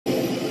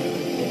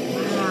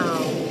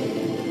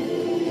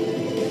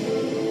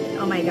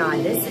my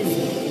god, this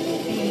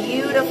is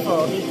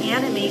beautiful. The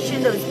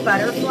animation, those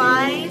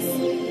butterflies.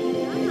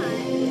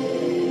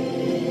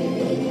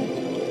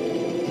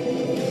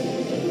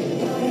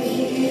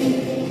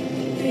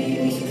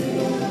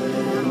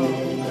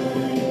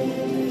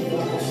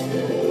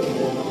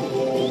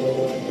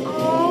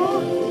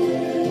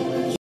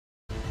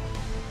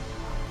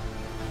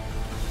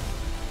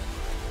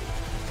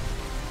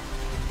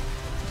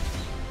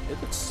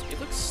 It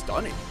looks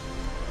stunning.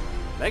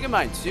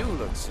 Megamind 2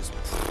 looks just,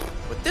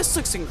 but this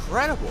looks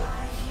incredible.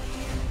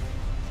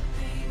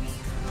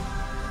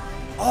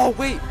 Oh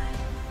wait.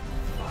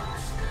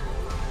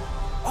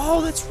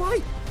 Oh, that's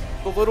right.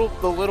 The little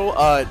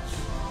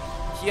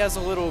he has a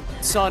little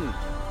son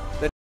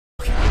that.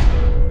 Okay,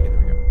 there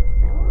we go.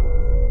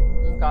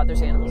 Oh god,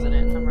 there's animals in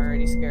it. I'm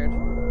already scared.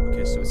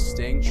 Okay, so it's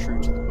staying true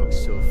to the book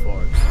so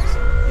far. Since the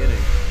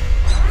beginning,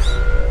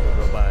 the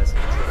robot has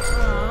control.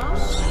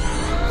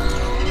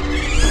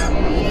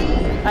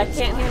 I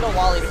can't handle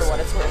Wally for what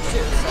it's worth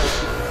too, so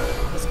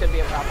this could be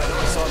a problem.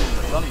 I saw it in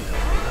the thumbnail.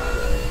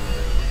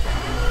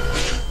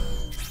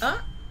 Huh?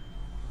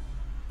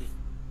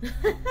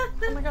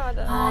 Oh my god,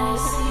 is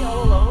he gonna be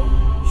all alone?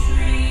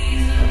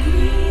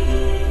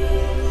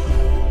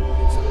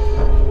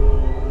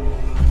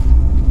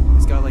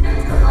 It's got like a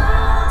technology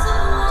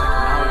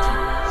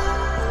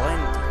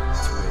blend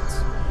to it.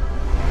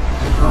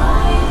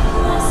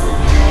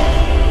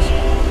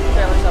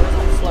 Trailers always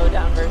have a slowed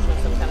down version of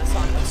some kind of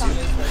song. What song is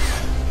this?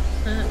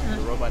 The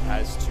robot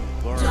has to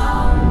learn.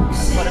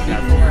 What a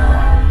beautiful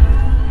world.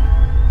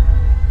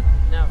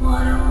 No.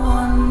 What a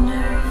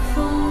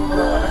wonderful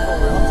world.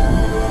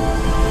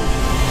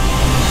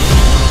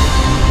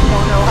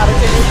 Don't know how to do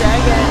the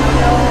dragon. Oh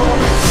no.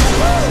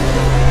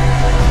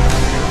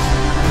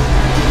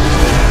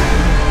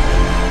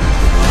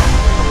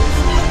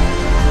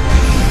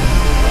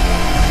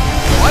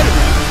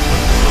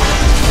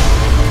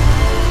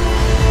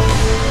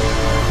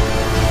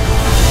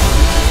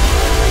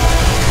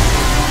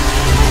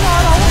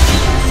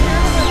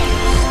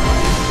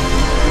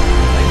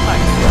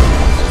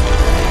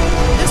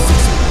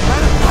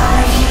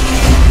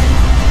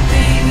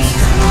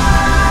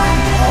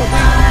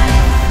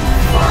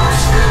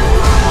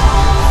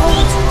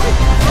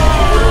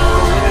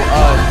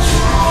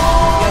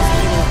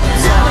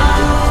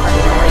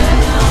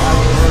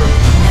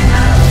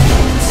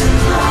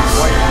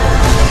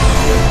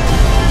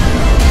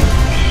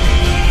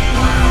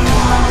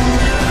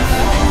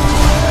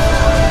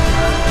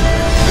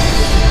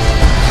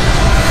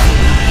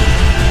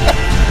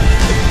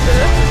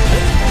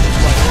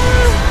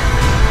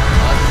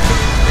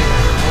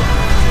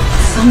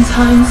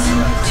 Sometimes,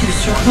 to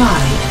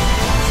survive,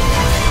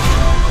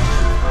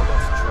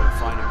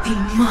 we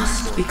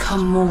must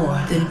become more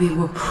than we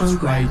were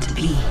programmed to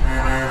be.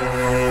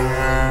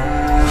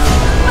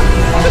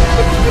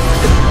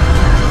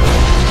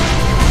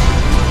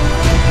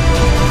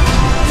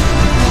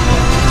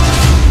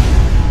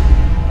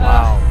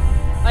 Wow.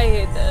 I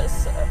hate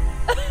this.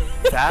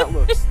 That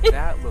looks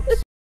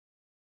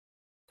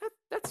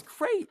that's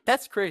great.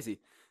 That's crazy.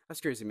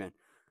 That's crazy, man.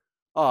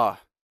 Oh,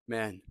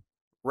 man.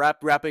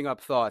 Wrapping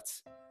up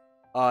thoughts.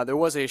 There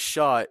was a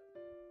shot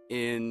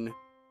in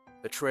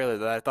the trailer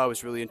that I thought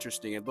was really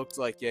interesting. It looked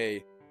like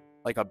a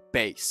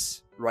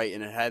base, right?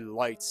 And it had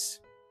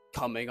lights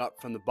coming up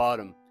from the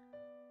bottom.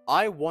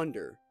 I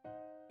wonder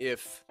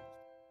if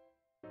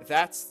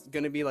that's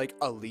gonna be like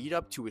a lead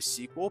up to a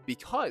sequel,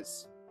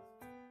 because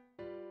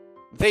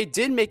they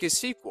did make a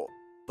sequel,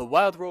 The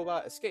Wild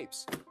Robot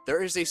Escapes.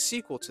 There is a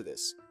sequel to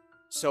this.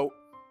 So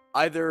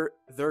either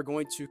they're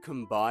going to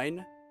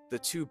combine the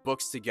two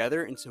books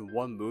together into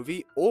one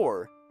movie,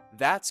 or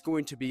that's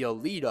going to be a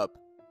lead up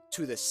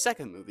to the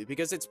second movie,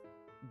 because it's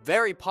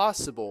very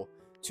possible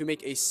to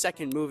make a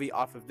second movie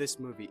off of this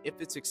movie if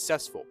it's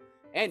successful,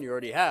 and you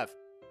already have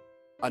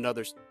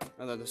another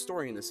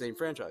story in the same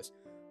franchise.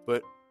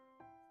 But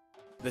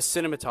the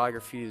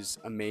cinematography is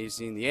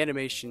amazing, the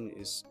animation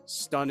is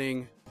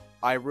stunning.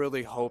 I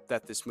really hope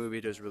that this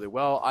movie does really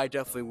well. I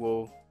definitely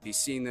will be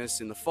seeing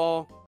this in the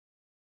fall.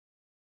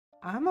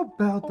 I'm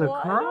about to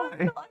cry.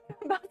 I'm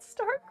about to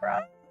start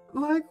crying.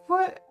 Like,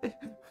 what?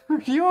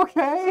 Are you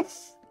okay?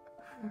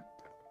 The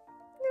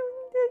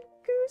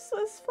goose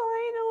was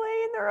flying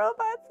away and the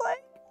robot's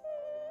like...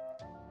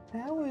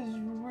 That was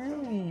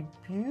really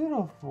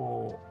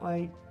beautiful.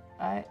 Like,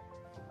 I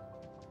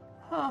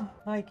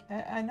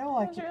know,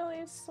 like... It was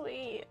really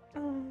sweet. I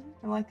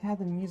like how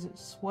the music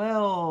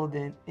swelled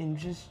and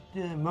just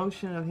the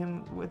emotion of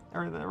him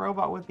or the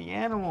robot with the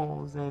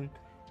animals, and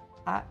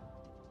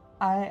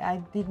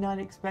I did not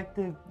expect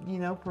to,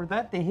 for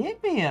that to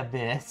hit me a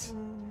bit.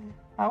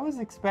 I was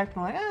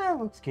expecting like, it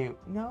looks cute.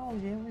 No,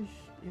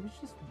 it was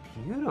just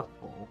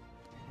beautiful.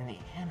 And the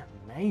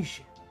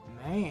animation,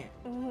 man.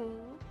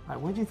 Like,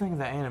 what do you think of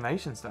the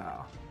animation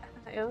style?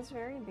 It was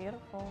very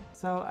beautiful.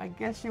 So I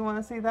guess you want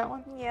to see that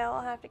one? Yeah, I'll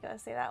have to go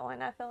see that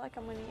one. I feel like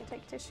I'm gonna need to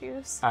take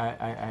tissues.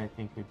 I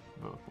think we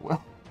both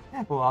will.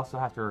 We'll also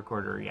have to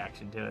record a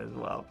reaction to it as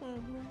well.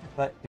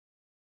 But